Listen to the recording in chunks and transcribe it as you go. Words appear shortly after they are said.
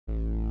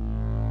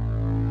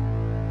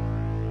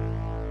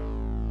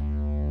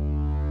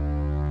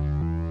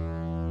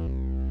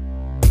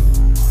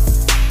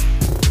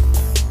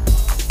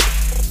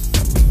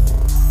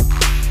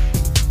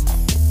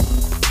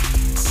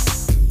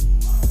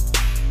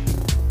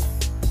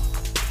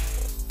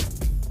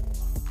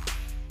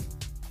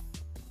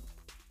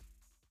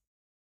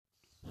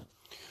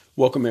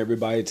Welcome,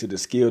 everybody, to the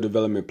Skill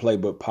Development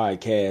Playbook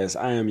Podcast.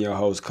 I am your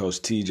host, Coach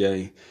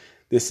TJ.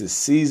 This is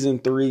Season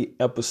 3,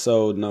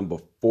 Episode number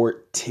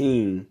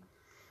 14.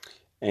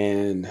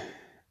 And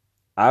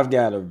I've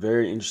got a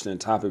very interesting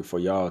topic for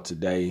y'all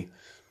today.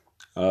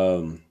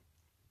 I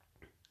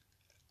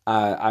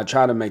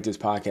try to make this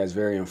podcast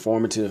very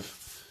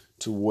informative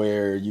to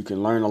where you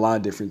can learn a lot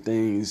of different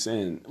things.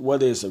 And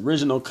whether it's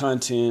original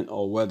content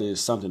or whether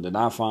it's something that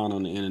I found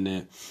on the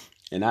internet.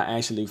 And I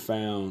actually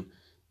found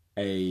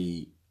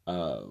an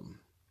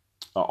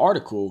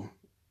article,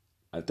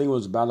 I think it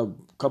was about a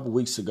couple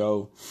weeks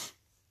ago,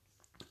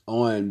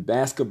 on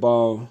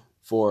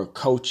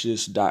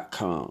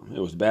basketballforcoaches.com. It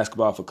was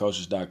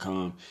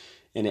basketballforcoaches.com,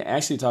 and it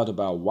actually talked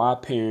about why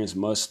parents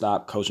must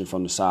stop coaching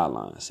from the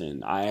sidelines.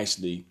 And I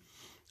actually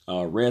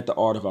read the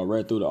article. I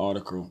read through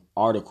the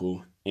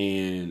article,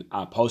 and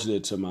I posted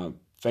it to my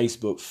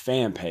Facebook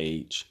fan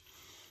page.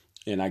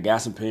 And I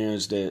got some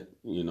parents that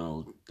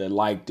that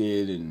liked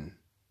it and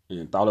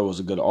thought it was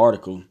a good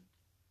article.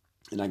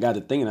 And I got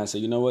to thinking, I said,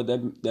 you know what,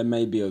 that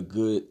may be a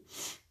good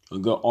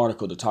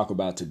article to talk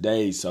about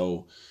today.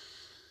 So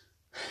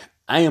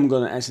I am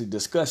going to actually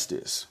discuss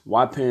this,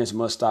 why parents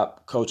must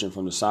stop coaching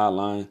from the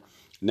sideline.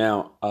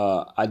 Now,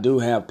 I do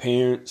have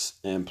parents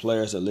and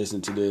players that listen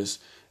to this,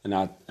 and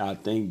I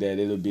think that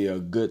it'll be a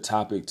good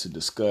topic to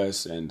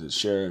discuss and to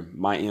share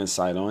my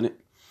insight on it.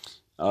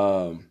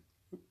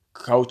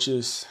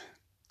 Coaches,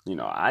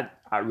 I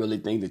really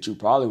think that you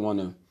probably want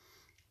to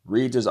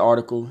read this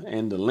article,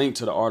 and the link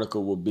to the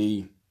article will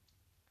be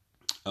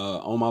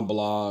on my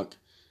blog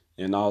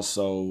and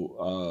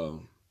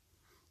also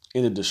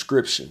in the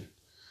description.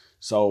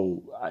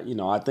 So,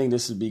 I think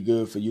this would be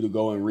good for you to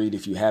go and read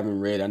if you haven't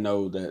read. I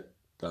know that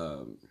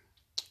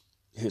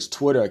his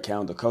Twitter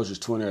account, the coach's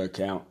Twitter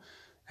account,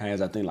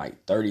 has, I think,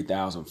 like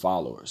 30,000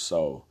 followers.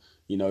 So,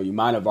 you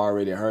might have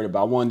already heard it,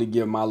 but I wanted to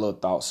give my little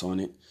thoughts on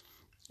it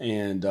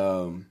and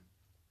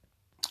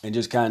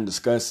just kind of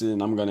discuss it.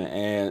 And I'm going to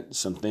add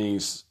some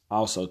things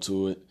also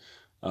to it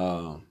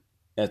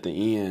at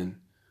the end.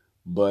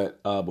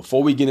 But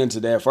before we get into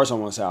that, first I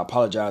want to say I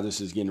apologize. This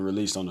is getting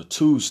released on a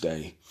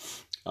Tuesday.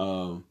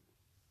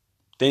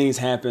 Things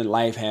happen,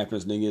 life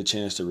happens. Didn't get a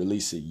chance to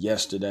release it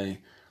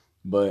yesterday,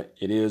 but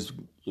it is,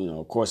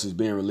 of course, it's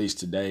being released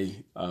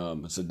today.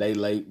 It's a day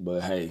late,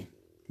 but hey,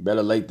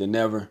 better late than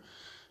never.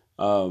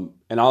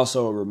 And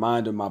also a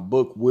reminder, my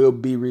book will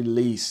be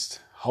released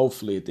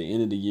hopefully at the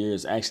end of the year.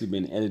 It's actually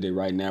been edited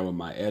right now with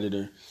my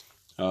editor.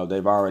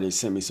 They've already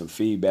sent me some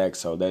feedback,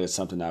 so that is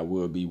something I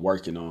will be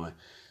working on.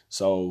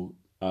 So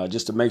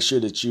just to make sure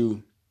that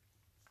you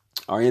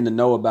are in the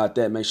know about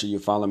that, make sure you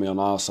follow me on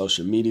all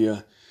social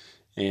media,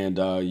 and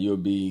you'll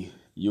be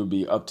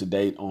up to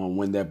date on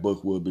when that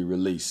book will be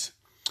released.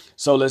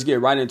 So let's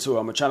get right into it.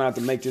 I'm going to try not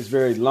to make this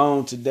very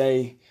long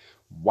today.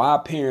 Why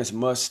parents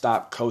must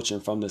stop coaching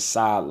from the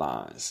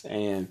sidelines.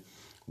 And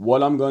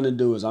what I'm going to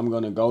do is I'm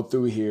going to go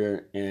through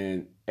here,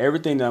 and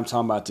everything that I'm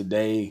talking about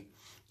today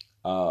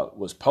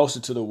was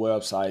posted to the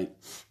website.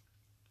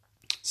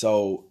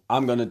 So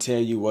I'm going to tell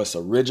you what's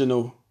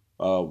original,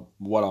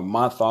 what are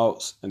my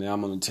thoughts, and then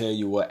I'm going to tell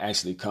you what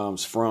actually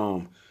comes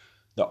from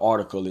the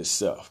article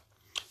itself.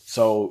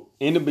 So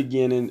in the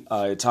beginning,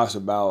 it talks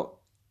about,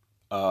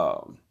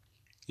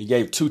 he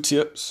gave 2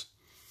 tips.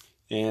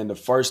 And the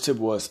first tip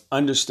was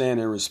understand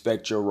and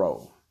respect your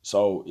role.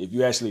 So if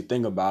you actually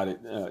think about it,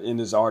 in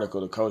this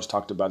article, the coach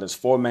talked about there's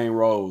 4 main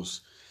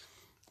roles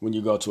when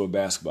you go to a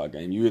basketball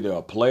game. You're either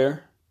a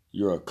player,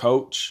 you're a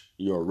coach,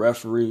 you're a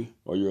referee,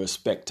 or you're a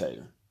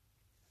spectator.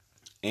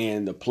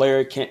 And the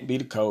player can't be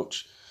the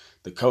coach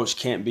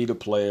can't be the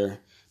player,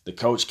 the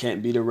coach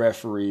can't be the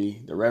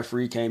referee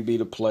can't be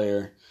the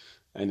player,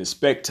 and the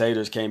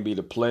spectators can't be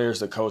the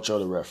players, the coach, or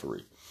the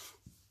referee.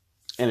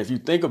 And if you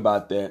think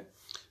about that,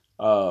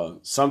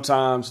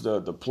 sometimes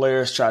the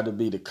players try to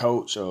be the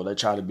coach or they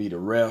try to be the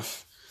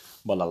ref,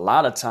 but a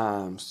lot of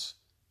times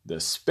the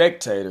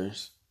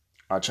spectators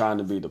are trying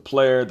to be the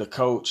player, the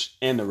coach,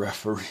 and the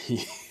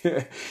referee.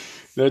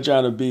 They're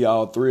trying to be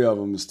all 3 of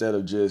them instead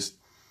of just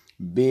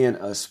being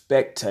a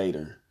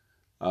spectator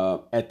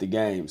at the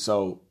game.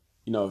 So,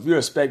 if you're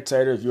a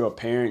spectator, if you're a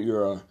parent,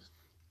 your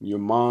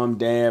mom,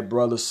 dad,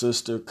 brother,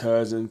 sister,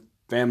 cousin,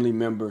 family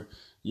member,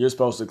 you're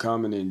supposed to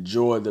come and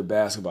enjoy the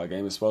basketball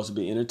game. It's supposed to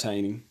be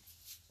entertaining.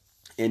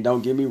 And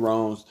don't get me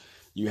wrong,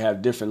 you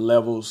have different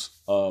levels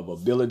of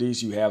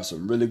abilities. You have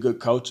some really good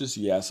coaches.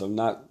 You have some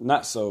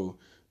not so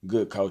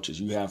good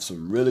coaches. You have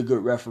some really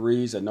good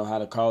referees that know how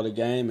to call the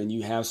game, and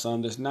you have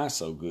some that's not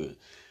so good.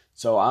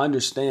 So I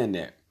understand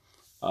that.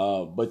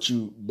 But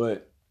you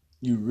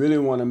really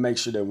want to make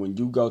sure that when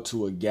you go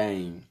to a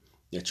game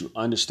that you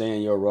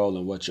understand your role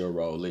and what your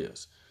role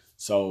is.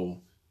 So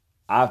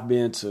I've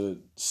been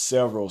to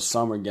several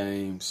summer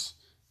games,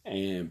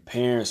 and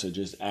parents are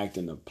just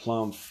acting a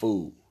plumb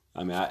fool.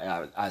 I mean,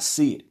 I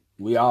see it.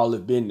 We all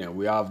have been there.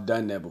 We all have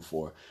done that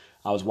before.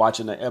 I was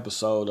watching an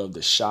episode of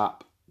The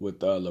Shop with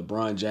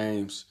LeBron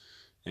James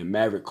and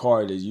Maverick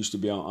Carter that used to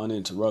be on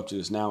Uninterrupted.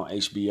 It's now on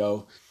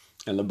HBO.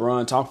 And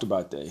LeBron talked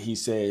about that. He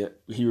said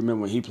he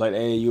remembered when he played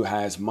AAU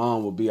how his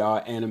mom would be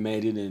all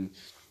animated and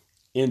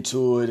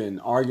into it and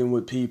arguing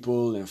with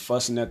people and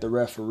fussing at the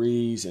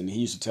referees. And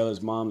he used to tell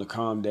his mom to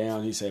calm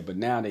down. He said, but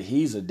now that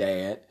he's a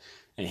dad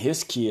and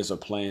his kids are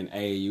playing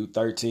AAU,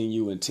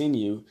 13U and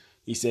 10U,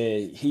 he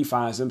said he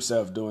finds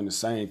himself doing the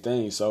same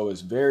thing. So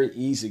it's very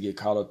easy to get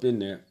caught up in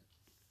there,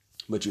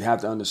 but you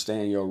have to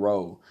understand your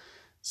role.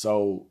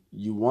 So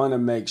you want to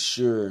make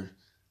sure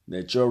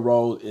that your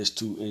role is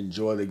to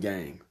enjoy the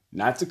game,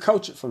 not to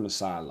coach it from the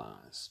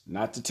sidelines,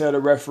 not to tell the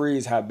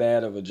referees how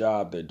bad of a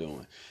job they're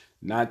doing,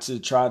 not to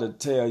try to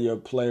tell your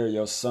player,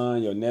 your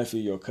son, your nephew,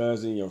 your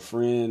cousin, your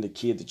friend, the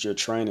kid that you're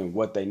training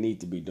what they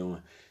need to be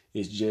doing.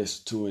 It's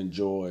just to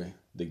enjoy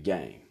the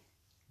game,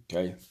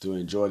 okay? To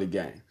enjoy the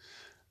game.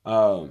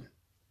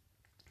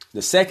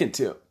 The second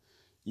tip,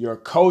 your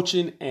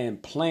coaching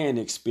and playing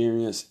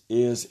experience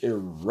is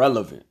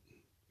irrelevant.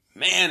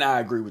 Man, I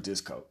agree with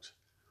this, coach.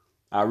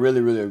 I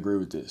really, really agree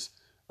with this.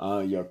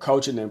 Your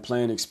coaching and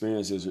playing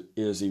experience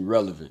is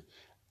irrelevant.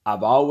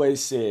 I've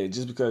always said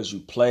just because you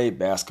play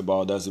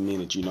basketball doesn't mean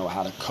that you know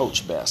how to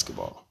coach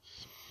basketball.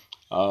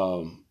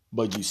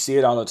 But you see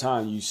it all the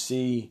time. You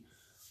see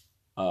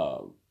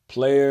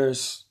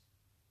players,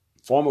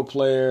 former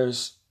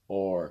players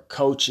or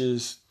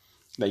coaches,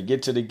 they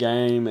get to the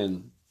game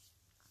and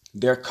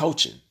they're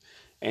coaching.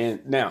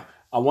 And now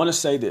I want to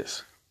say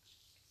this.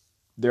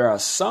 There are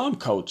some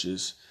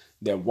coaches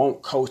that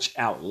won't coach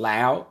out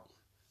loud.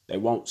 They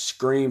won't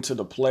scream to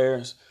the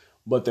players,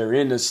 but they're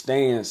in the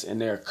stands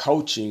and they're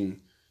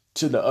coaching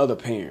to the other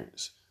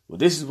parents. Well,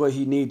 this is what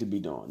he needs to be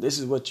doing. This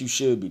is what you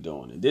should be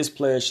doing. And this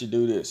player should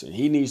do this. And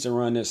he needs to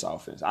run this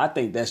offense. I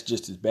think that's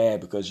just as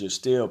bad because you're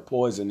still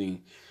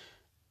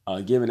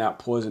giving out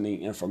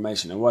poisoning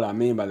information. And what I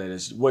mean by that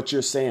is what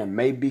you're saying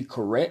may be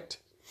correct,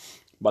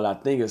 but I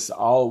think it's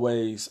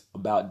always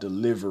about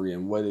delivery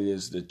and what it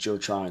is that you're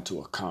trying to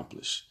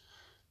accomplish.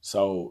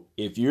 So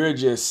if you're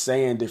just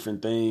saying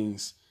different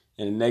things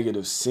in a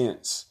negative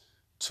sense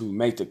to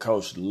make the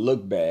coach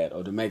look bad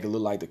or to make it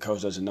look like the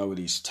coach doesn't know what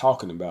he's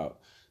talking about,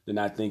 then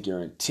I think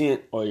your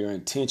intent or your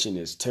intention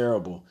is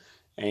terrible.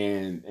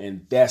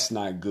 And that's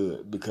not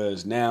good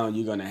because now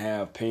you're going to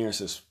have parents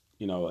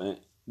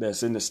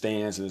that's in the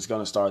stands and it's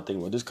going to start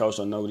thinking, well, this coach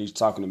don't know what he's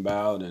talking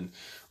about. And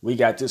we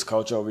got this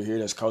coach over here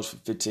that's coached for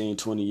 15,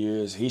 20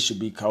 years. He should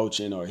be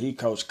coaching or he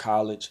coached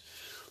college.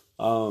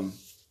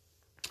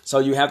 So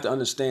you have to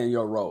understand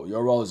your role.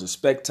 Your role as a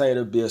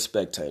spectator, be a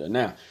spectator.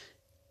 Now,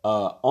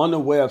 on the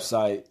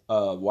website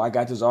where I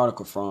got this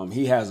article from,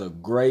 he has a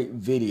great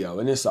video.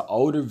 And it's an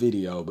older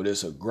video, but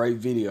it's a great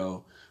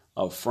video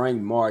of Frank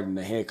Martin,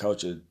 the head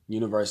coach at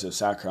University of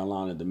South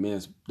Carolina,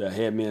 the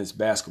head men's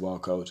basketball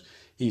coach.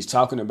 He's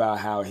talking about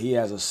how he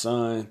has a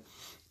son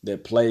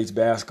that plays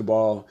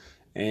basketball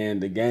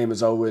and the game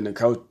is over and the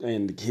coach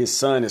and his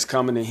son is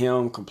coming to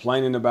him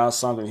complaining about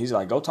something. He's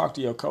like, go talk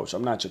to your coach.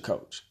 I'm not your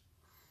coach.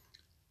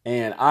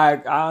 And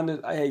I'm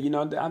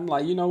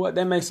like, you know what?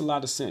 That makes a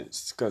lot of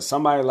sense because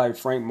somebody like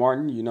Frank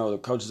Martin, the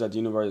coaches at the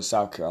University of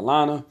South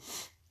Carolina,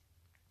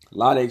 a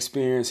lot of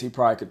experience. He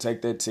probably could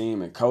take that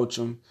team and coach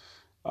them.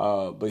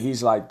 But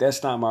he's like,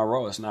 that's not my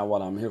role. That's not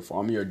what I'm here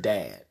for. I'm your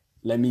dad.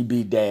 Let me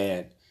be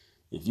dad.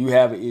 If you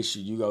have an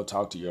issue, you go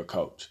talk to your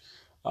coach.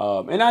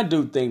 And I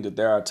do think that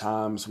there are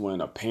times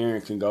when a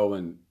parent can go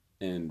and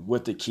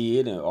with the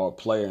kid or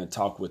player and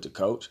talk with the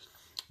coach,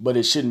 but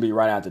it shouldn't be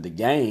right after the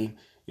game.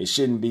 It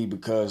shouldn't be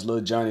because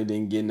little Johnny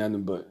didn't get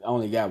nothing but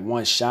only got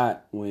one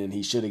shot when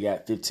he should have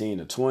got 15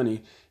 or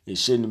 20. It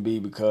shouldn't be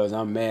because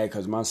I'm mad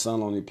because my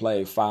son only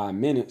played 5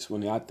 minutes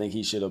when I think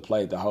he should have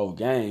played the whole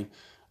game.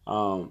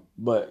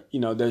 But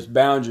there's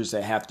boundaries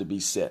that have to be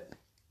set.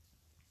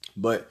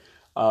 But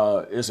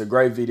it's a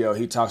great video.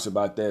 He talks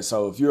about that.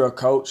 So if you're a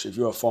coach, if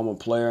you're a former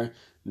player,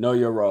 know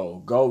your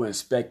role. Go and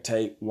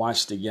spectate,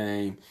 watch the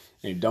game,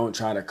 and don't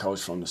try to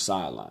coach from the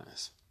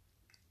sidelines.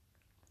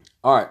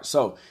 All right.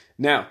 So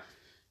now,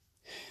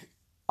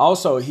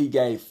 also he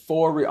gave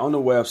 4 on the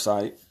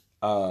website,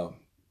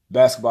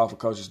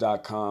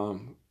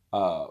 basketballforcoaches.com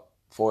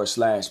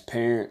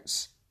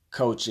 /parents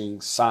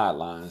coaching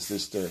sidelines.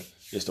 It's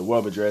the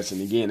web address.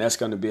 And again, that's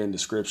going to be in the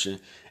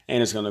description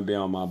and it's going to be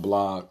on my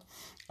blog.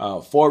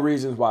 4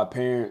 reasons why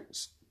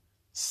parents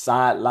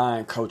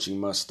sideline coaching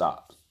must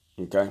stop.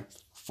 Okay.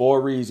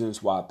 4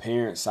 reasons why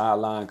parents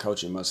sideline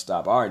coaching must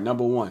stop. All right.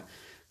 Number 1,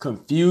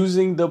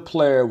 confusing the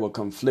player with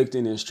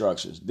conflicting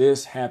instructions.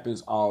 This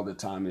happens all the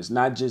time. It's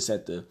not just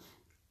at the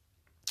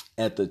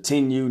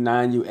 10U,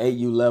 9U,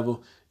 8U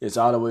level. It's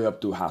all the way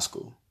up through high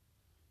school.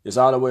 It's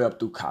all the way up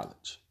through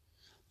college.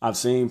 I've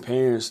seen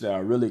parents that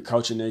are really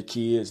coaching their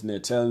kids and they're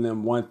telling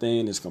them one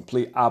thing that's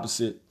complete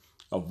opposite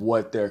of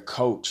what their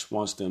coach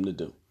wants them to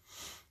do.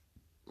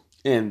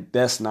 And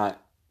that's not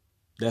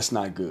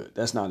good.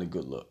 That's not a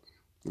good look.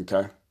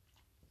 Okay.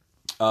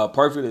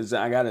 Perfect.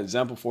 I got an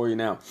example for you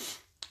now.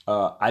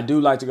 I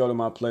do like to go to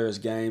my players'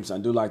 games. I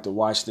do like to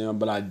watch them,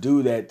 but I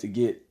do that to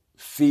get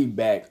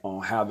feedback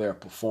on how they're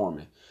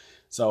performing.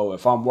 So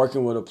if I'm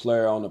working with a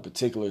player on a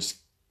particular,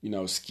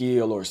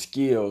 skill or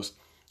skills,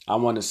 I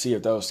want to see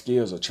if those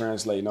skills are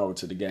translating over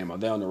to the game. Are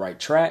they on the right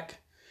track?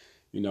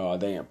 Are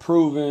they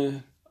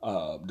improving?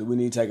 Do we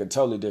need to take a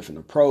totally different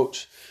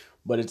approach?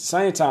 But at the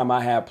same time,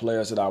 I have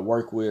players that I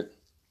work with,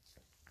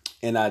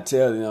 and I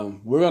tell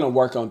them, we're going to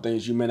work on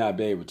things you may not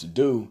be able to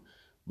do,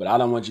 but I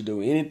don't want you to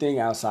do anything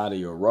outside of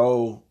your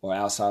role or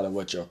outside of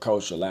what your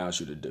coach allows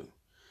you to do.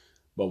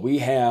 But we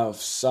have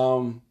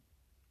some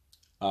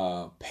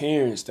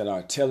parents that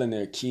are telling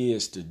their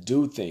kids to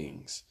do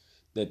things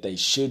that they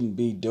shouldn't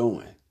be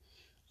doing.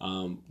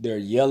 They're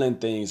yelling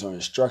things or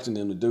instructing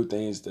them to do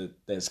things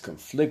that's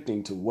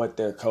conflicting to what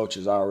their coach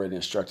is already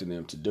instructing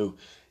them to do.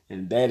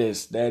 And that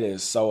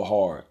is so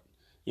hard.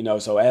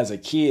 So as a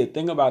kid,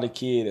 think about a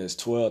kid that's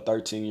 12,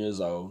 13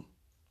 years old.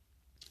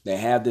 They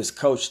have this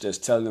coach that's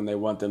telling them they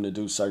want them to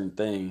do certain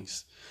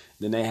things.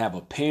 Then they have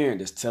a parent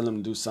that's telling them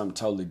to do something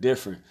totally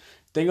different.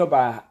 Think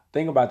about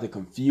the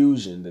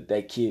confusion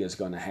that kid is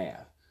going to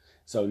have.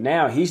 So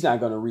now he's not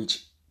going to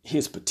reach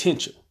his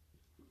potential.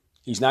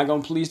 He's not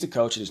going to please the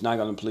coach. He's not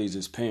going to please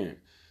his parent.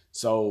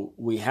 So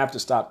we have to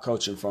stop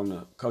coaching from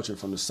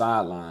the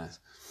sidelines,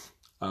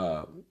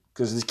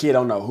 because this kid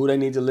don't know who they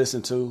need to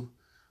listen to.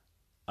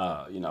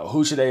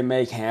 Who should they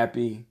make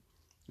happy?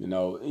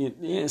 So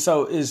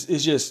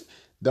it's just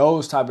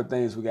those type of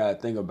things we got to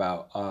think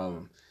about.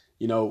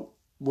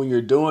 When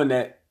you're doing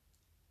that,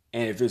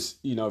 and if it's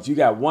if you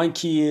got one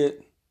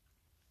kid,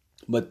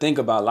 but think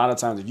about a lot of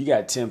times if you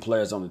got 10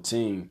 players on the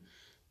team,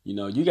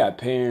 you got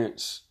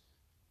parents.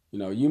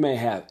 You may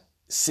have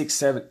 6,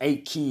 7,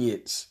 8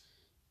 kids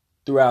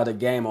throughout a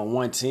game on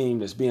one team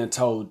that's being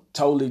told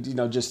totally,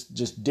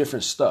 just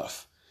different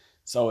stuff.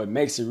 So it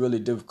makes it really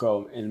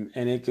difficult, and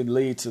it could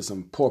lead to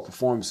some poor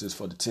performances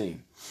for the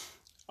team.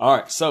 All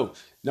right, so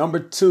number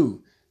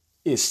 2,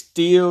 it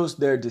steals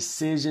their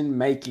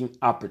decision-making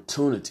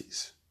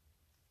opportunities.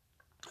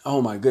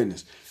 Oh my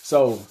goodness.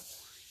 So,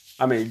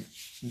 I mean,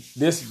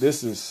 this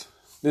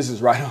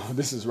is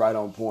right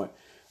on point.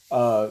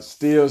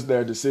 Steals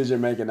their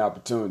decision-making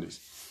opportunities.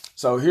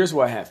 So here's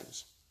what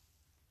happens.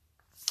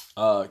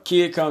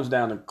 Kid comes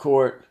down to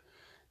court,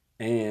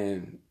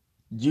 and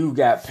you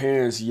got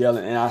parents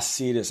yelling, and I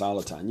see this all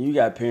the time. You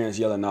got parents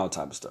yelling all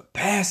type of stuff.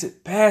 Pass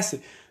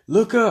it,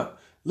 look up,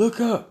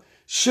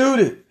 shoot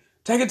it,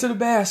 take it to the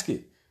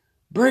basket,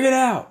 bring it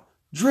out,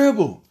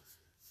 dribble,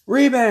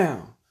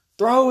 rebound,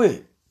 throw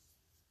it.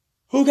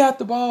 Who got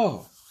the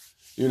ball?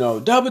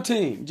 Double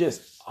team,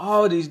 just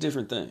all these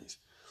different things.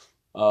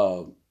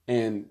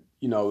 And,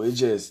 it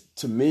just,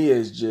 to me,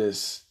 it's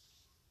just,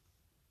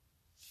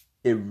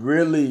 it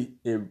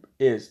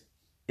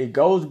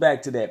goes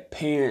back to that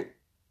parent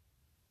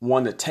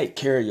wanting to take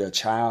care of your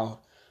child.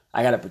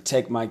 I got to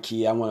protect my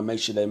kid. I want to make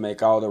sure they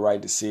make all the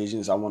right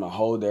decisions. I want to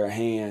hold their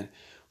hand.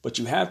 But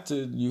you have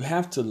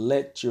to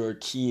let your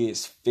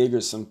kids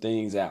figure some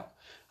things out.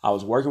 I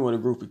was working with a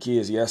group of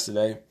kids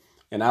yesterday,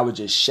 and I was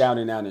just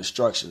shouting out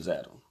instructions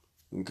at them.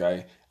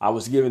 Okay. I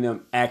was giving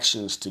them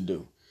actions to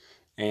do.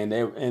 And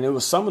it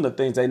was some of the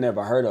things they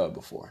never heard of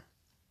before.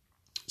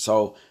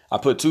 So I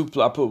put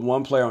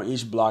one player on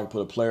each block,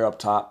 put a player up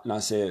top, and I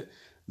said,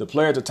 the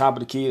player at the top of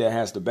the key that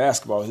has the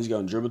basketball, he's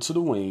going to dribble to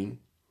the wing,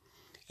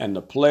 and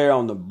the player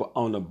on the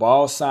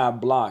ball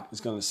side block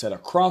is going to set a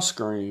cross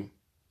screen.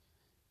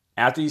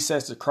 After he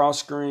sets the cross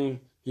screen,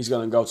 he's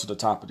going to go to the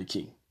top of the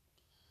key.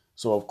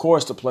 So of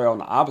course the player on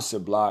the opposite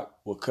block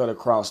will cut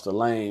across the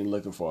lane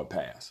looking for a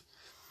pass.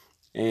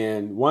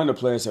 And one of the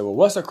players said, "Well,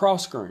 what's a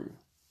cross screen?"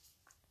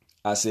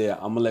 I said,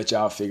 "I'm going to let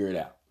y'all figure it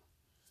out.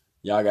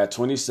 Y'all got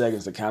 20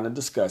 seconds to kind of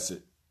discuss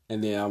it.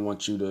 And then I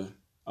want you to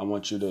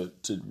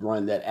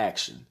run that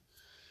action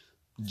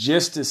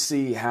just to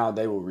see how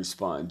they will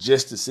respond,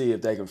 just to see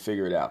if they can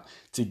figure it out,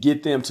 to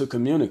get them to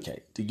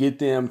communicate, to get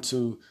them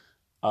to,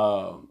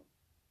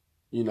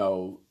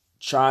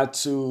 try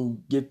to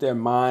get their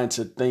mind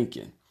to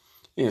thinking.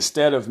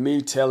 Instead of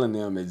me telling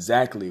them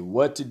exactly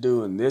what to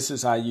do and this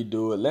is how you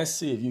do it, let's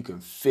see if you can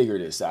figure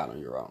this out on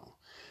your own."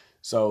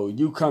 So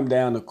you come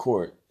down the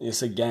court.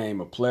 It's a game.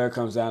 A player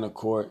comes down the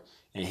court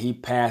and he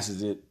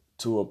passes it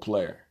to a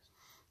player.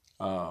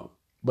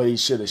 But he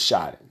should have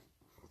shot it.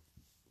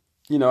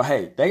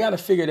 Hey, they got to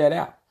figure that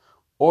out.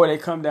 Or they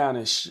come down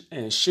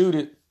and shoot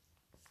it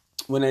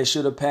when they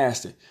should have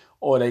passed it.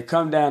 Or they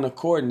come down the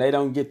court and they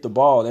don't get the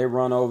ball. They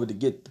run over to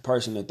get the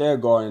person that they're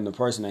guarding, the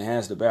person that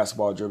has the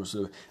basketball dribbles.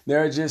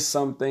 There are just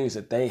some things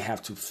that they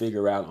have to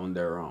figure out on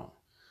their own.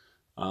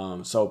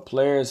 So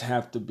players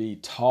have to be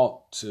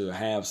taught to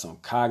have some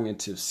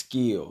cognitive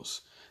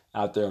skills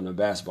out there on the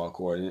basketball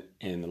court.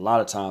 And a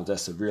lot of times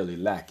that's severely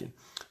lacking.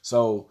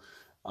 So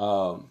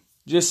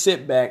just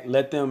sit back,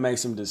 let them make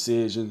some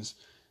decisions.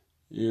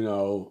 If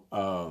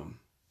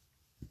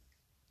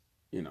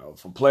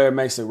a player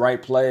makes the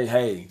right play,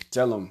 hey,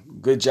 tell them,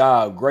 good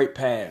job, great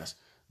pass,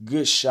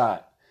 good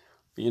shot.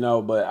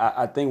 But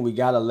I think we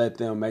got to let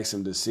them make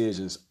some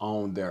decisions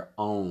on their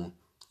own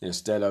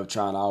instead of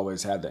trying to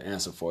always have the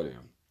answer for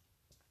them.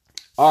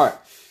 All right.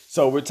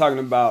 So we're talking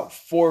about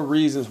 4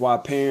 reasons why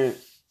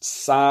parents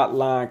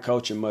Sideline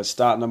coaching must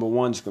stop. Number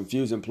one is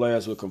confusing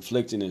players with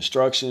conflicting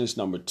instructions.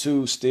 Number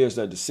two, steals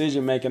their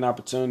decision-making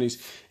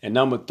opportunities. And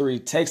number three,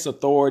 takes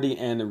authority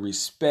and the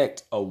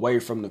respect away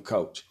from the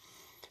coach.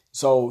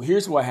 So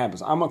here's what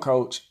happens. I'm a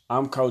coach.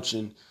 I'm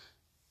coaching,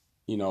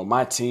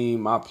 my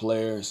team, my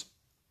players.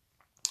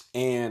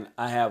 And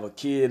I have a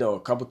kid or a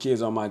couple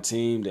kids on my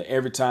team that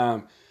every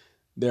time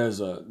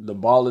the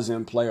ball is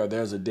in play or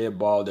there's a dead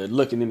ball, they're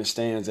looking in the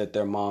stands at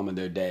their mom and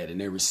their dad,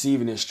 and they're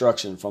receiving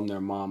instruction from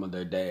their mom or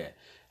their dad.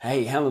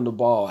 Hey, handle the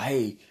ball.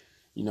 Hey,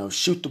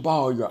 shoot the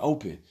ball. You're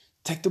open.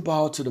 Take the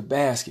ball to the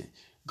basket.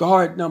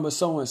 Guard number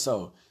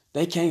so-and-so.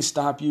 They can't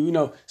stop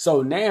you.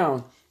 So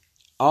now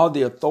all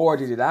the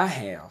authority that I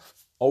have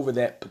over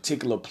that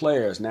particular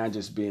player is now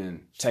just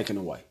being taken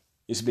away.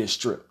 It's been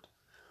stripped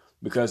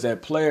because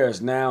that player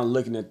is now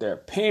looking at their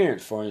parent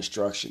for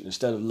instruction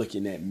instead of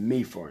looking at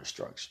me for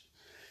instruction.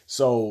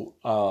 So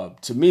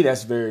to me,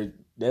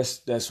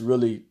 that's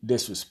really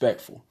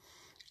disrespectful.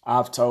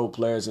 I've told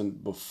players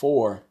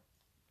before,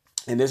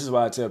 and this is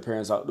why I tell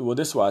parents,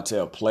 this is why I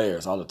tell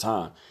players all the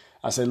time.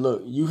 I say,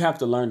 look, you have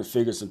to learn to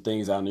figure some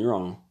things out on your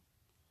own,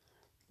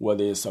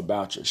 whether it's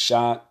about your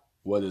shot,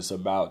 whether it's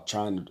about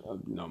trying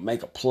to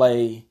make a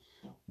play,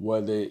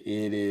 whether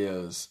it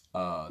is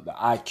the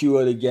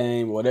IQ of the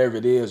game, whatever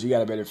it is, you got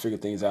to better figure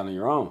things out on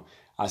your own.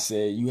 I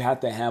said you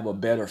have to have a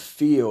better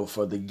feel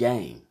for the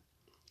game.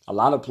 A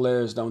lot of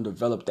players don't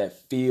develop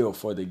that feel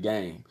for the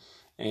game.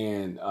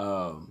 And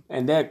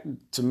that,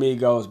 to me,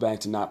 goes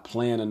back to not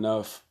playing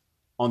enough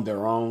on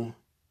their own,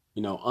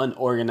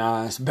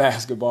 unorganized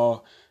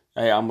basketball.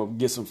 Hey, I'm going to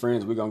get some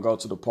friends. We're going to go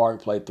to the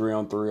park, play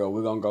 3-on-3, or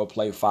we're going to go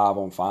play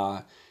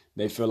 5-on-5.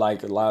 They feel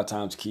like a lot of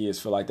times kids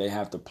feel like they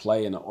have to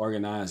play in an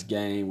organized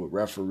game with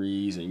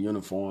referees and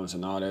uniforms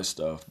and all that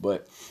stuff.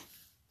 But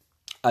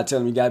I tell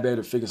them you got to be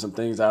able to figure some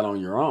things out on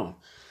your own.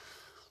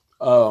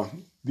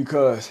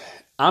 Because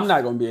I'm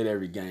not going to be at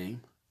every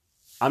game.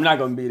 I'm not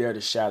going to be there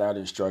to shout out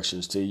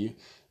instructions to you.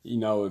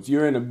 If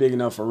you're in a big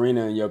enough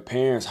arena and your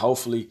parents,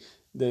 hopefully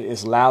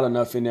it's loud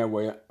enough in there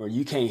where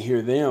you can't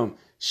hear them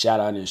shout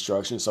out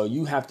instructions. So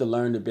you have to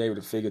learn to be able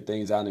to figure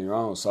things out on your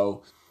own.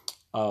 So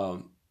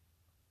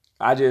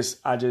I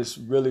just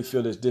really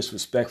feel it's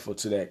disrespectful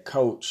to that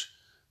coach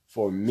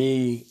for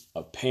me,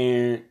 a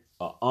parent,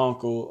 an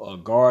uncle, a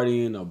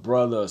guardian, a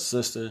brother, a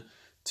sister,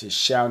 to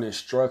shout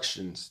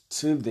instructions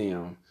to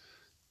them,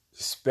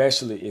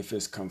 especially if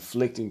it's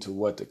conflicting to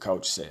what the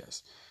coach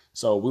says.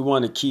 So we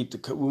want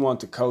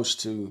the coach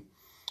to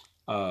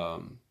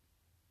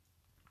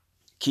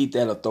keep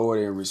that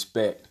authority and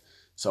respect.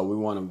 So we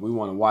want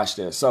to watch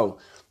that. So,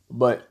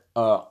 but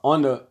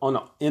in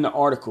the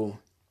article,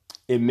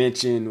 it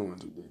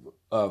mentioned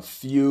a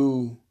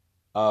few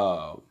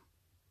a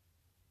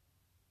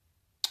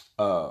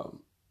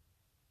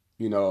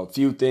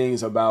few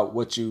things about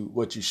what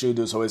you should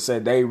do. So it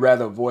said they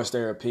rather voice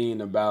their opinion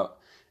about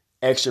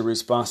extra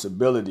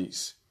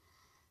responsibilities,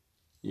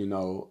 hey,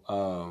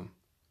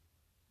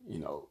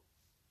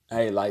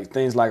 like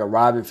things like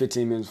arriving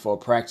 15 minutes before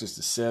practice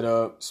to set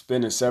up,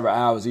 spending several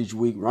hours each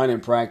week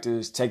running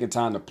practice, taking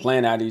time to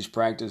plan out each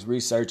practice,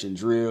 researching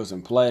drills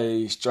and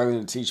plays,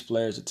 struggling to teach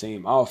players the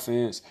team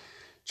offense,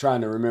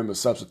 trying to remember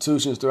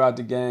substitutions throughout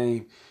the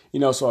game.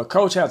 So a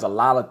coach has a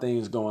lot of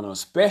things going on,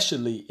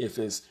 especially if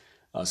it's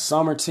a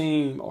summer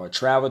team or a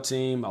travel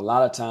team. A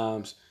lot of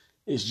times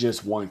it's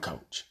just one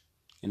coach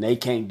and they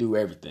can't do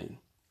everything.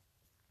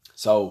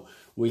 So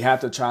we have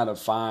to try to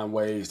find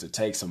ways to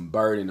take some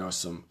burden or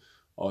some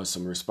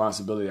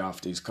responsibility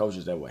off these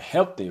coaches that will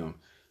help them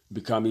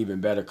become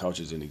even better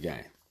coaches in the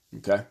game.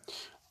 Okay.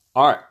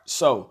 All right.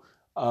 So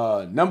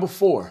number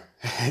 4,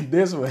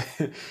 this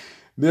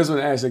one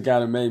actually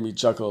kind of made me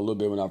chuckle a little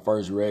bit when I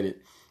first read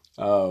it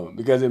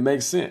because it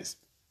makes sense.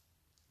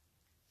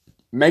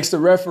 Makes the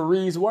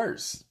referees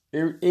worse.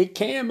 It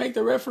can make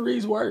the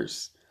referees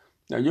worse.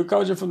 Now, you're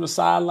coaching from the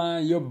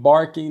sideline, you're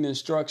barking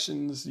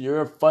instructions,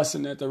 you're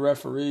fussing at the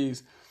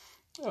referees.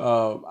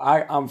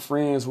 I'm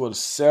friends with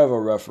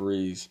several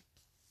referees,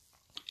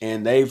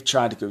 and they've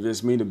tried to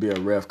convince me to be a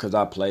ref because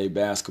I played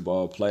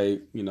basketball,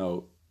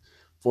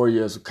 4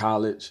 years of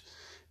college.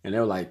 And they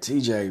were like,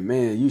 TJ,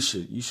 man, you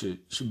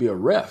should be a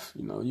ref.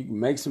 You can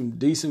make some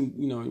decent,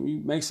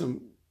 you make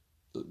some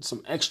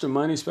extra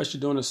money,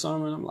 especially during the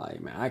summer. And I'm like,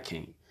 man, I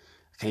can't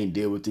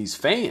deal with these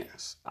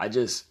fans. I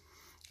just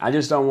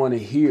don't want to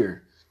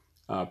hear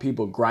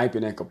people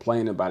griping and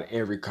complaining about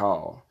every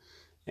call.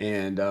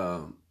 And,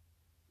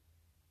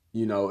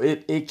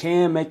 it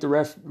can make the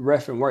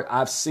reffing work.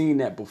 I've seen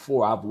that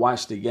before. I've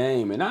watched the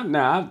game. And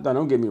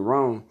don't get me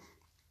wrong.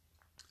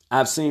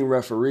 I've seen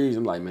referees.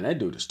 I'm like, man, that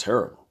dude is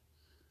terrible.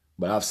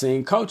 But I've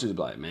seen coaches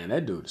be like, man,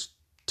 that dude is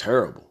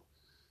terrible.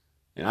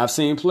 And I've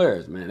seen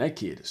players, man, that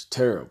kid is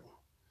terrible.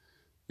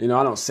 I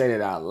don't say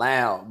that out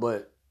loud,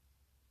 but,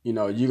 you're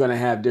going to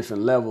have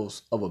different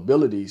levels of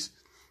abilities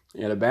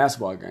in a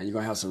basketball game. You're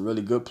going to have some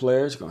really good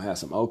players. You're going to have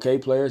some okay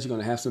players. You're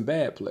going to have some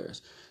bad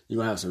players. You're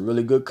going to have some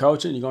really good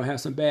coaching. You're going to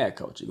have some bad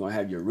coaching. You're going to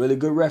have your really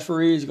good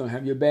referees. You're going to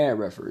have your bad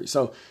referees.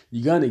 So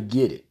you're going to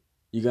get it.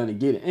 You're going to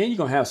get it. And you're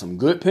going to have some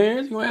good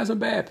parents. You're going to have some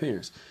bad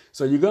parents.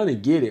 So you're going to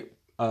get it.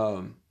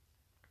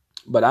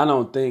 But I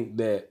don't think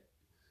that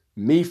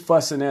me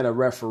fussing at a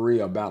referee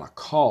about a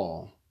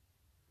call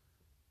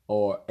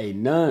or a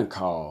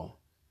non-call,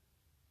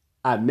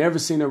 I've never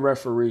seen a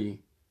referee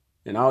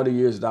in all the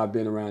years that I've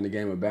been around the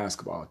game of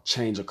basketball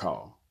change a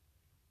call.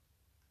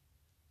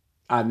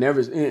 I've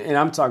never, and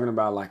I'm talking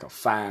about like a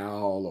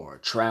foul or a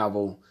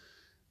travel.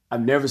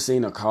 I've never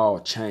seen a call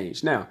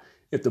change. Now,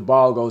 if the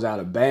ball goes out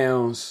of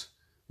bounds,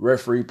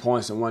 referee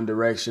points in one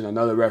direction,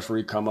 another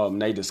referee come up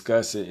and they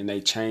discuss it and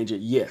they change it.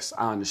 Yes,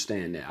 I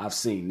understand that. I've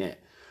seen that.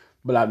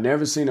 But I've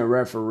never seen a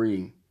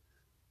referee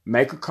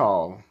make a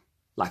call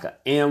like an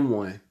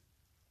M1,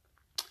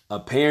 a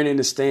parent in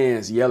the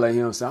stands yell at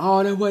him saying,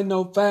 oh, there wasn't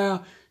no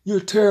foul. You're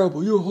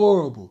terrible. You're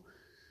horrible.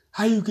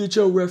 How you get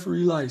your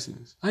referee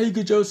license? How you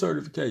get your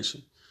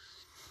certification?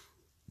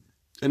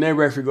 And that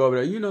referee go over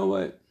there, you know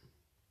what?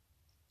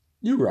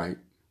 You're right.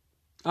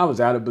 I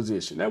was out of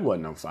position. That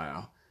wasn't no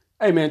foul.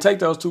 Hey, man, take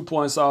those 2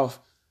 points off.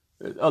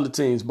 The other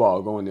team's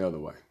ball going the other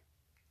way.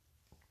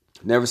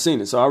 Never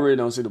seen it. So I really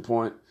don't see the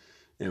point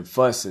in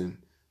fussing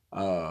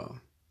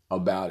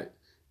about it.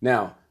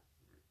 Now,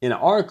 in the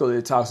article,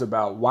 it talks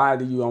about why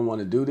do you don't want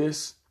to do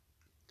this?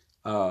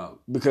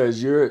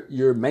 Because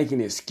you're making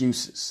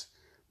excuses.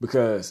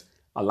 Because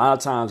a lot of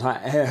times I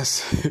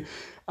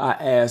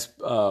ask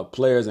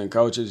players and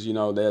coaches, you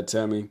know, they'll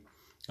tell me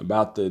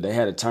about they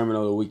had a tournament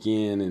over the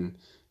weekend and,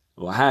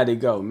 well, how'd it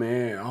go?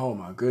 Man, oh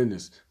my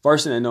goodness.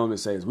 First thing they normally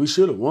say is, we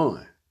should have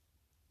won.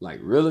 Like,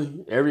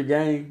 really? Every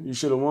game you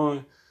should have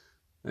won?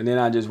 And then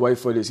I just wait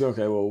for this.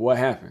 Okay, well, what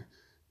happened?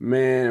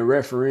 Man, the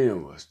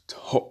refereeing was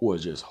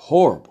just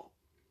horrible.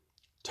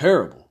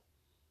 Terrible.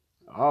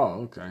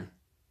 Oh, okay.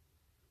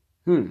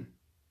 And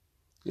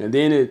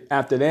then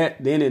after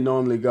that, then it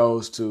normally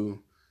goes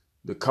to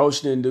the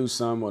coach didn't do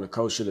something or the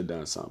coach should have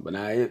done something. But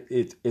now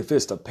if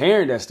it's the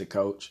parent that's the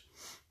coach,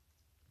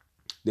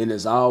 then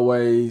there's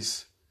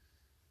always,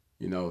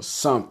 you know,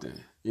 something.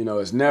 You know,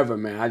 it's never,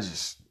 man,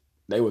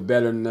 they were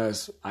better than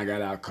us. I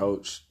got out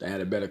coached. They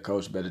had a better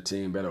coach, better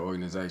team, better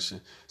organization.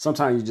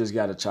 Sometimes you just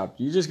got to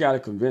you just got to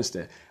convince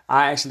that.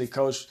 I actually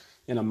coached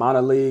in a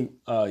minor league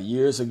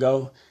years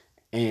ago.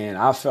 And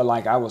I felt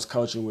like I was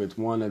coaching with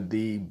one of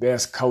the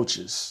best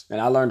coaches.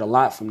 And I learned a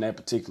lot from that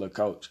particular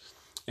coach.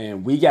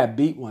 And we got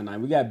beat one night.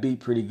 We got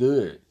beat pretty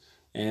good.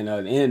 And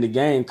at the end of the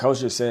game, coach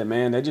just said,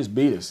 man, they just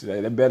beat us.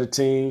 They're a better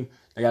team.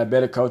 They got a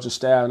better coaching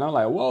staff. And I'm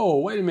like, whoa,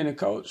 wait a minute,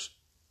 coach.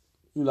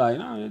 You're like,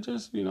 no, it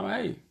just, you know,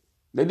 hey,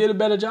 they did a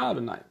better job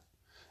tonight.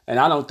 And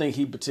I don't think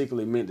he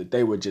particularly meant that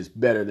they were just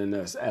better than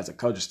us as a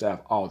coaching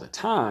staff all the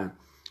time.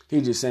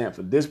 He's just saying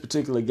for this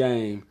particular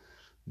game,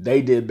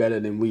 they did better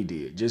than we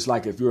did. Just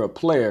like if you're a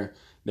player,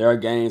 there are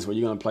games where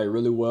you're going to play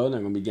really well, and there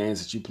are going to be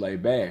games that you play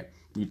bad.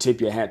 You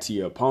tip your hat to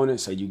your opponent,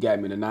 say you got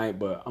me tonight,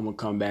 but I'm going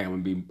to come back.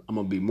 I'm going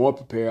to be more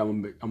prepared.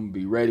 I'm going to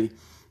be ready,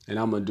 and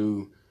I'm going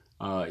to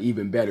do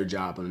even better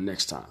job on the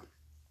next time.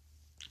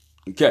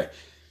 Okay.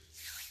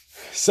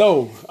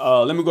 So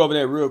let me go over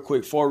that real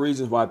quick. 4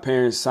 reasons why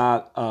parents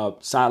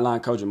sideline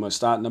coaching must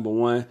stop. Number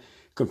 1,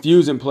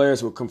 confusing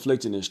players with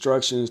conflicting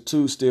instructions.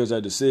 2, steals their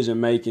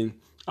decision-making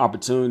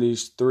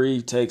opportunities.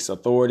 3, takes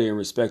authority and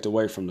respect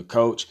away from the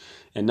coach.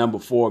 And number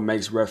 4,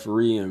 makes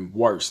refereeing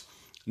worse.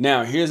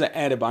 Now, here's an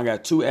added, I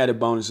got 2 added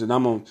bonuses.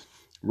 I'm going to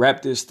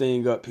wrap this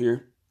thing up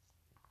here.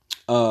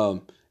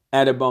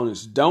 Added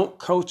bonus, don't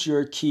coach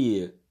your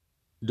kid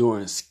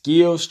during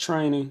skills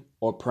training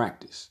or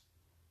practice.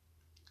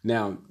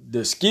 Now,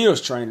 the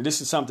skills training,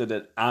 this is something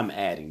that I'm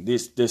adding.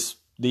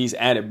 These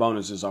added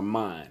bonuses are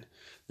mine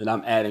that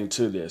I'm adding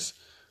to this.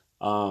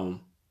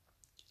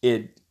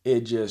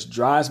 It just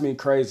drives me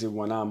crazy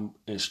when I'm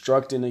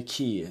instructing a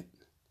kid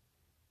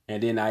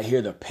and then I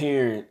hear the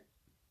parent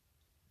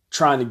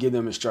trying to give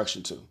them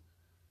instruction to.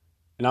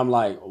 And I'm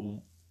like,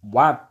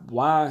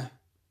 why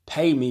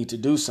pay me to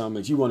do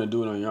something if you want to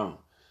do it on your own?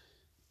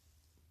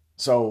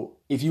 So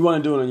if you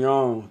want to do it on your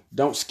own,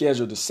 don't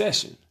schedule the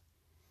session.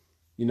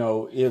 You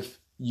know,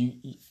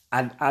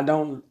 I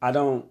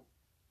don't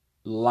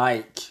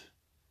like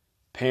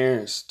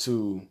parents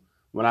to,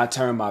 when I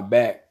turn my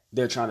back,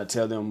 they're trying to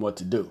tell them what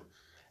to do.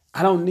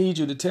 I don't need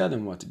you to tell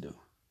them what to do.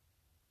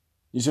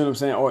 You see what I'm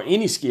saying? Or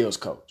any skills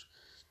coach.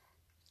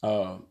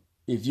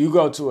 If you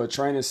go to a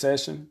training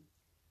session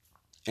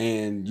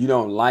and you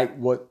don't like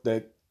what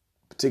the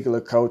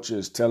particular coach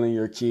is telling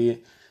your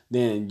kid,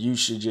 then you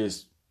should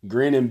just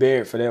grin and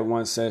bear it for that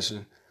one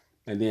session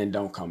and then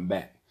don't come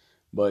back.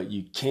 But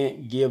you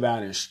can't give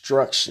out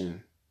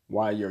instruction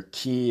while your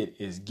kid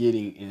is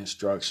getting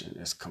instruction.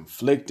 It's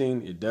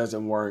conflicting. It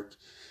doesn't work.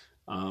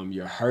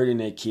 You're hurting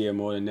that kid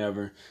more than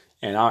ever.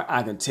 And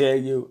I can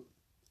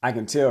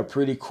tell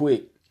pretty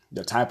quick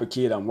the type of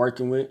kid I'm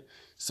working with.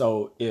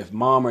 So if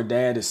mom or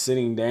dad is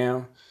sitting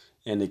down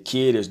and the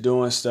kid is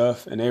doing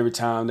stuff and every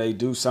time they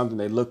do something,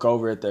 they look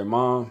over at their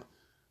mom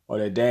or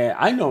their dad,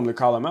 I normally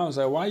call them out and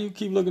say, why you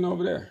keep looking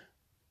over there?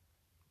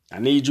 I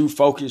need you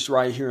focused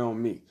right here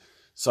on me.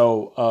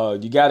 So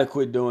you got to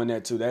quit doing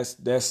that too.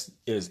 That's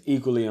is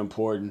equally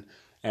important.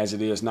 as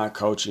it is not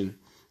coaching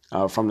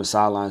from the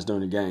sidelines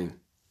during the game.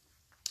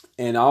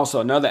 And also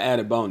another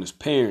added bonus,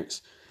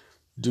 parents,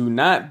 do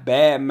not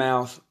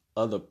badmouth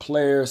other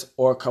players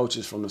or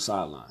coaches from the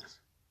sidelines.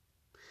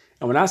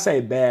 And when I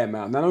say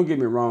badmouth, now don't get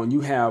me wrong,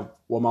 you have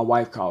what my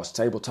wife calls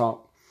table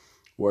talk,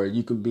 where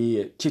you can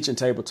be at kitchen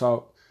table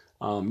talk.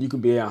 You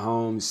can be at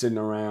home sitting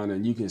around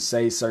and you can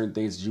say certain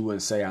things that you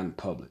wouldn't say out in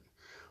public.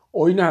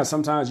 Or you know how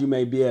sometimes you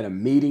may be at a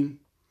meeting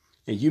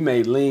and you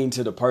may lean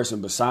to the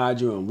person beside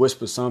you and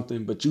whisper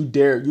something, but you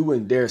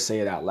wouldn't dare say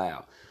it out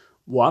loud.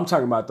 Well, I'm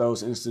talking about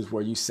those instances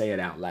where you say it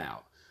out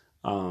loud.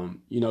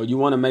 You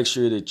want to make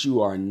sure that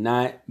you are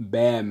not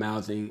bad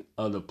mouthing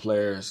other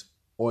players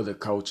or the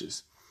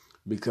coaches,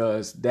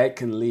 because that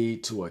can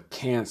lead to a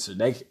cancer.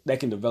 They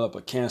can develop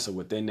a cancer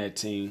within that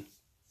team.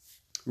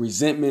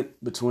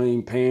 Resentment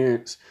between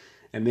parents.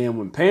 And then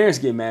when parents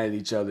get mad at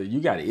each other,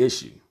 you got an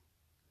issue.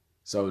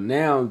 So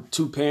now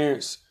two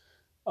parents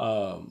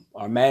are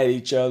mad at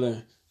each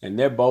other and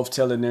they're both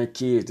telling their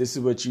kids, this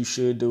is what you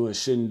should do and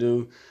shouldn't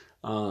do.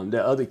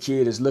 The other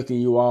kid is looking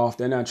you off.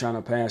 They're not trying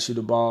to pass you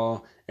the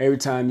ball. Every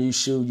time you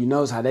shoot, you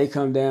notice how they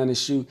come down and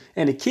shoot.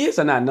 And the kids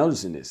are not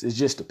noticing this. It's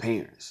just the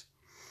parents.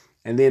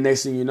 And then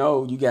next thing you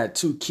know, you got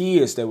two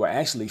kids that were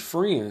actually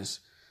friends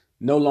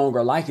no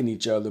longer liking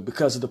each other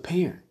because of the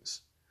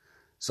parents.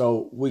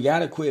 So we got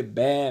to quit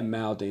bad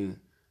mouthing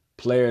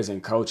players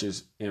and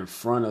coaches in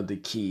front of the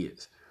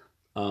kids.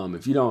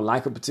 If you don't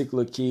like a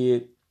particular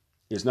kid,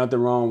 there's nothing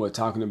wrong with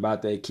talking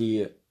about that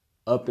kid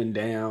up and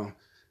down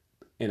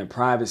in a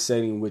private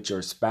setting with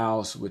your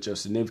spouse, with your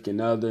significant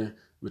other,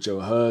 with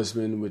your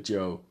husband, with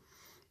your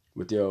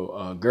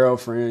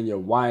girlfriend, your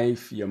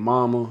wife, your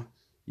mama,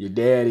 your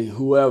daddy,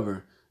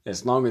 whoever,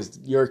 as long as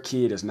your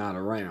kid is not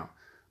around.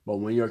 But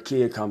when your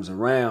kid comes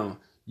around,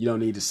 you don't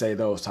need to say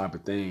those type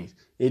of things.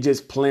 It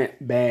just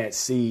plant bad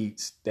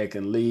seeds that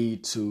can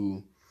lead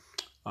to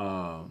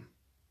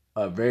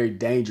a very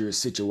dangerous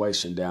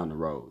situation down the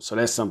road. So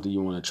that's something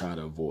you want to try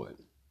to avoid.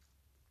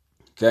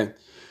 Okay.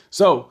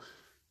 So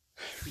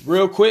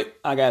real quick,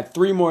 I got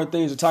 3 more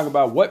things to talk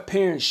about what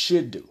parents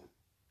should do.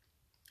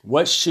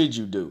 What should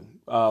you do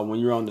when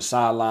you're on the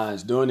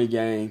sidelines during the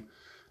game?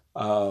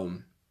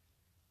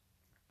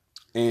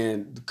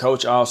 And the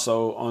coach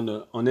also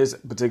on this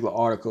particular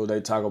article,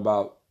 they talk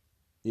about,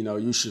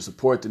 you should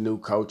support the new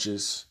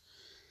coaches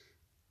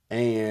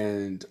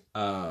and,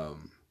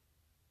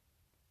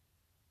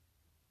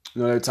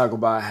 they talk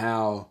about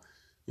how,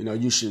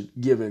 you should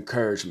give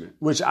encouragement,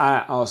 which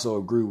I also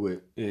agree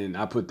with. And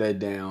I put that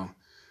down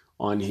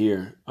on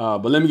here.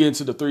 But let me get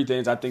into the 3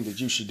 things I think that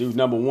you should do.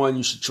 Number 1,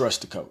 you should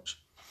trust the coach.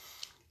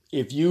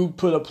 If you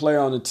put a player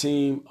on the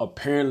team,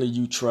 apparently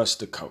you trust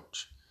the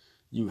coach.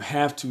 You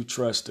have to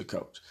trust the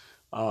coach.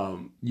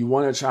 You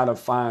want to try to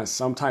find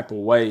some type of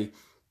way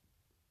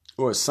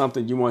or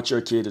something you want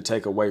your kid to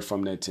take away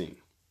from that team.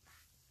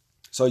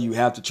 So you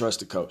have to trust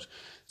the coach.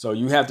 So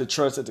you have to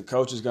trust that the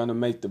coach is going to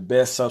make the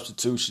best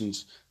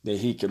substitutions that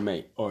he can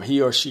make or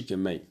he or she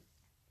can make.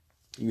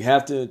 You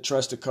have to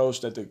trust the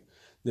coach that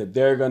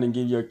they're going to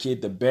give your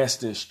kid the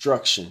best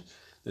instruction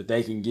that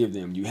they can give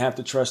them. You have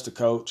to trust the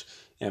coach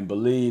and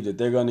believe that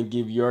they're going to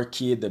give your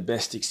kid the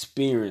best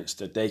experience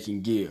that they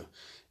can give.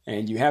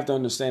 And you have to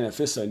understand, if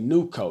it's a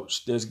new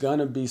coach, there's going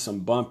to be some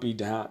bumpy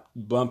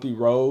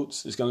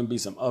roads. There's going to be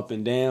some up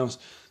and downs.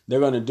 They're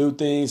going to do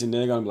things and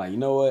they're going to be like, you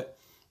know what?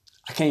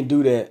 I can't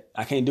do that.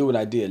 I can't do what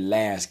I did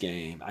last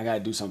game. I got to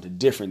do something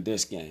different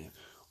this game.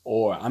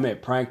 Or I'm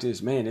at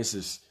practice. Man,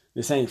 this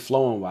ain't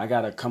flowing well. I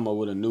got to come up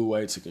with a new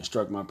way to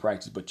construct my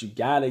practice. But you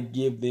got to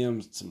give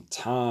them some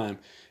time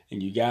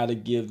and you got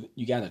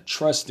to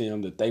trust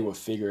them that they will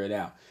figure it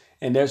out.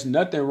 And there's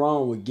nothing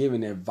wrong with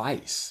giving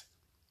advice.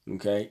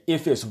 Okay,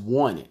 if it's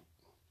wanted.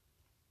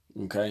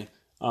 Okay,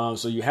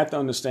 so you have to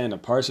understand the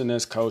person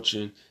that's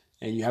coaching,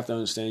 and you have to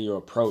understand your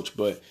approach.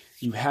 But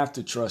you have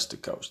to trust the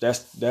coach.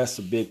 That's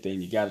a big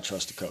thing. You got to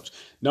trust the coach.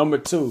 Number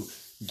 2,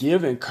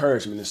 give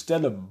encouragement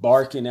instead of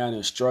barking out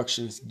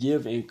instructions.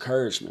 Give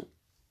encouragement.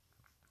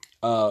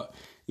 Tell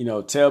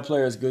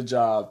players good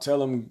job. Tell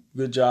them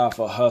good job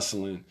for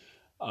hustling.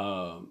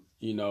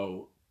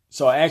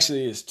 So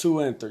actually, it's 2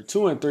 and 3.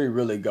 2 and 3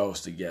 really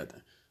goes together.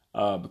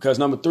 Because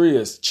number 3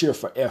 is cheer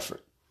for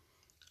effort.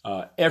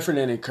 Effort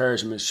and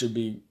encouragement should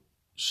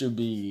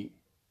be,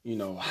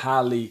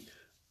 highly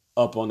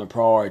up on the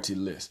priority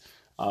list.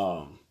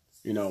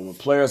 When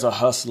players are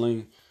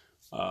hustling,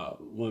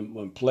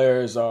 when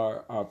players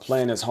are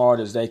playing as hard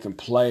as they can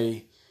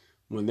play,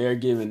 when they're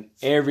giving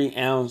every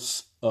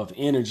ounce of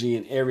energy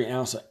and every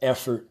ounce of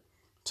effort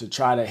to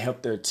try to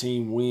help their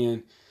team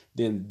win,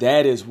 then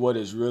that is what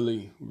is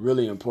really,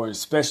 really important,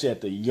 especially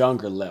at the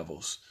younger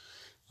levels.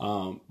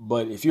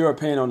 But if you're a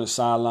parent on the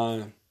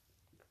sideline,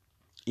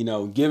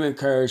 give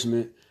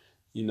encouragement,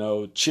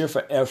 cheer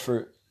for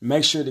effort,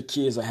 make sure the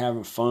kids are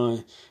having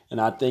fun.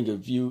 And I think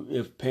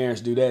if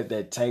parents do that,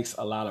 that takes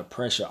a lot of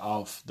pressure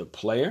off the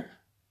player.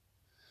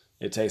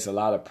 It takes a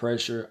lot of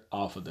pressure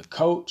off of the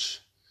coach.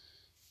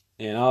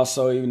 And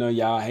also, even though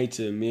y'all hate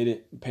to admit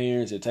it,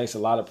 parents, it takes a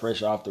lot of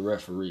pressure off the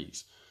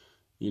referees.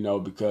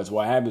 because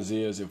what happens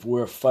is if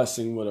we're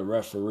fussing with a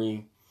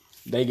referee,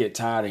 they get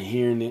tired of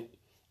hearing it,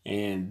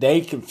 and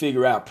they can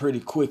figure out pretty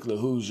quickly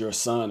who's your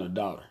son or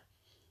daughter.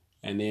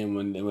 And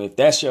then if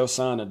that's your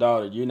son or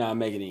daughter, you're not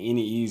making it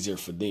any easier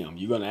for them.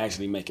 You're going to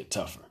actually make it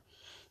tougher.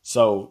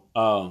 So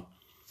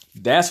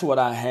that's what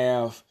I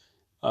have.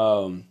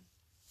 And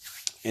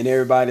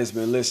everybody that's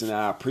been listening,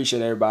 I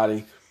appreciate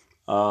everybody.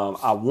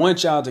 I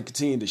want y'all to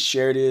continue to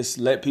share this.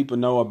 Let people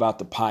know about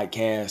the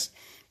podcast.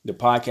 The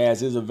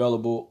podcast is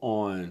available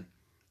on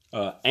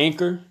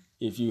Anchor.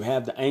 If you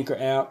have the Anchor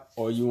app,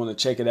 or you want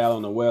to check it out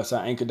on the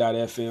website,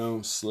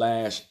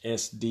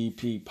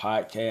 anchor.fm/SDP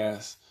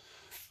podcast.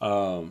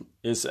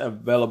 It's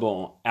available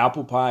on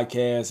Apple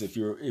Podcasts. If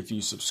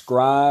you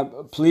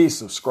subscribe, please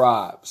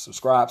subscribe.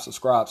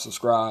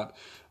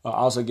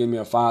 Also give me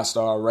a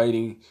 5-star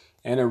rating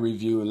and a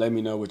review, and let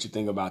me know what you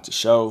think about the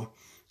show.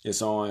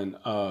 It's on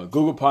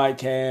Google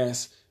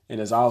Podcasts, and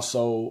it's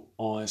also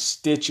on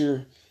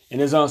Stitcher,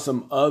 and it's on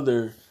some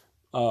other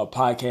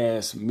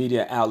podcast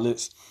media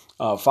outlets.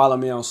 Follow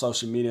me on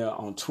social media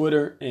on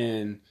Twitter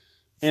and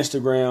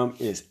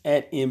Instagram is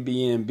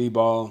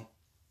 @NBNBball.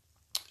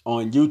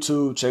 On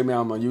YouTube, check me out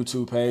on my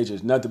YouTube page.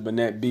 It's nothing but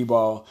net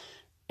B-ball.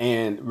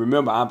 And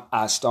remember,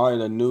 I started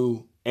a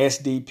new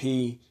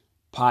SDP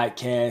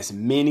podcast,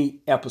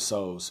 mini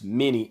episodes,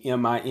 mini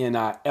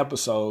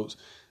episodes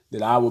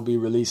that I will be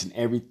releasing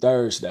every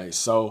Thursday.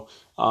 So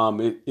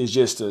it's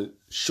just a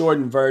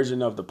shortened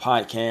version of the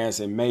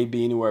podcast. It may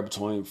be anywhere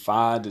between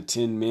 5 to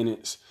 10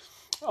 minutes.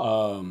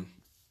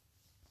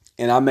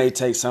 And I may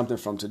take something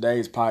from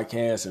today's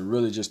podcast and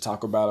really just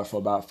talk about it for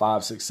about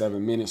 5, 6,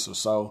 7 minutes or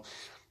so.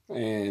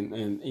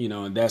 And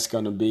that's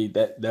going to be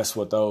that's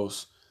what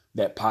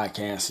that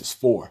podcast is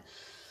for.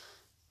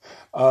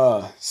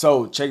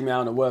 So check me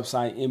out on the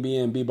website,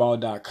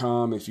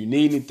 nbnbball.com. If you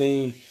need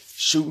anything,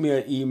 shoot me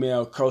an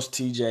email,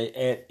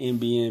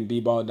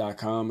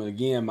 CoachTJ@nbnbball.com. And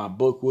again, my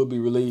book will be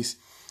released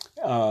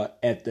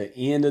at the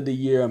end of the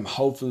year. I'm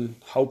hoping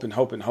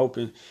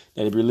that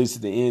it releases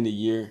at the end of the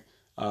year.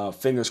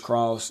 Fingers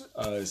crossed.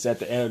 It's at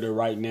the editor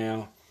right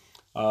now.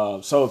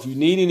 So if you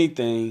need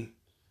anything,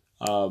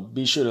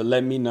 be sure to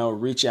let me know.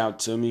 Reach out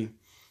to me.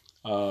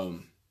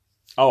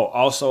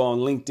 Also on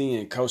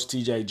LinkedIn, Coach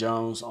TJ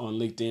Jones on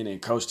LinkedIn,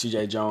 and Coach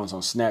TJ Jones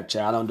on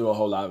Snapchat. I don't do a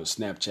whole lot with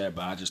Snapchat,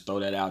 but I just throw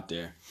that out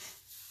there.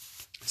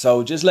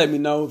 So just let me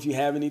know if you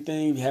have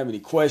anything, if you have any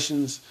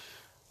questions,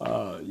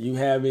 you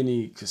have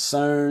any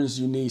concerns,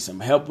 you need some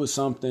help with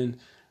something.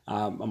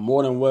 I'm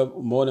more than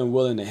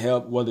willing to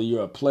help, whether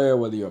you're a player,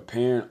 whether you're a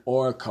parent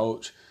or a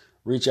coach.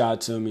 Reach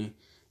out to me.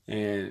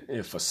 And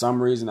if for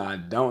some reason I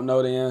don't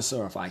know the answer,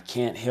 or if I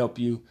can't help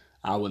you,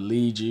 I will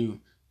lead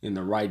you in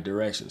the right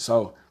direction.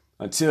 So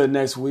until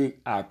next week,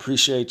 I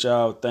appreciate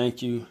y'all.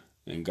 Thank you,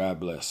 and God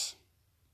bless.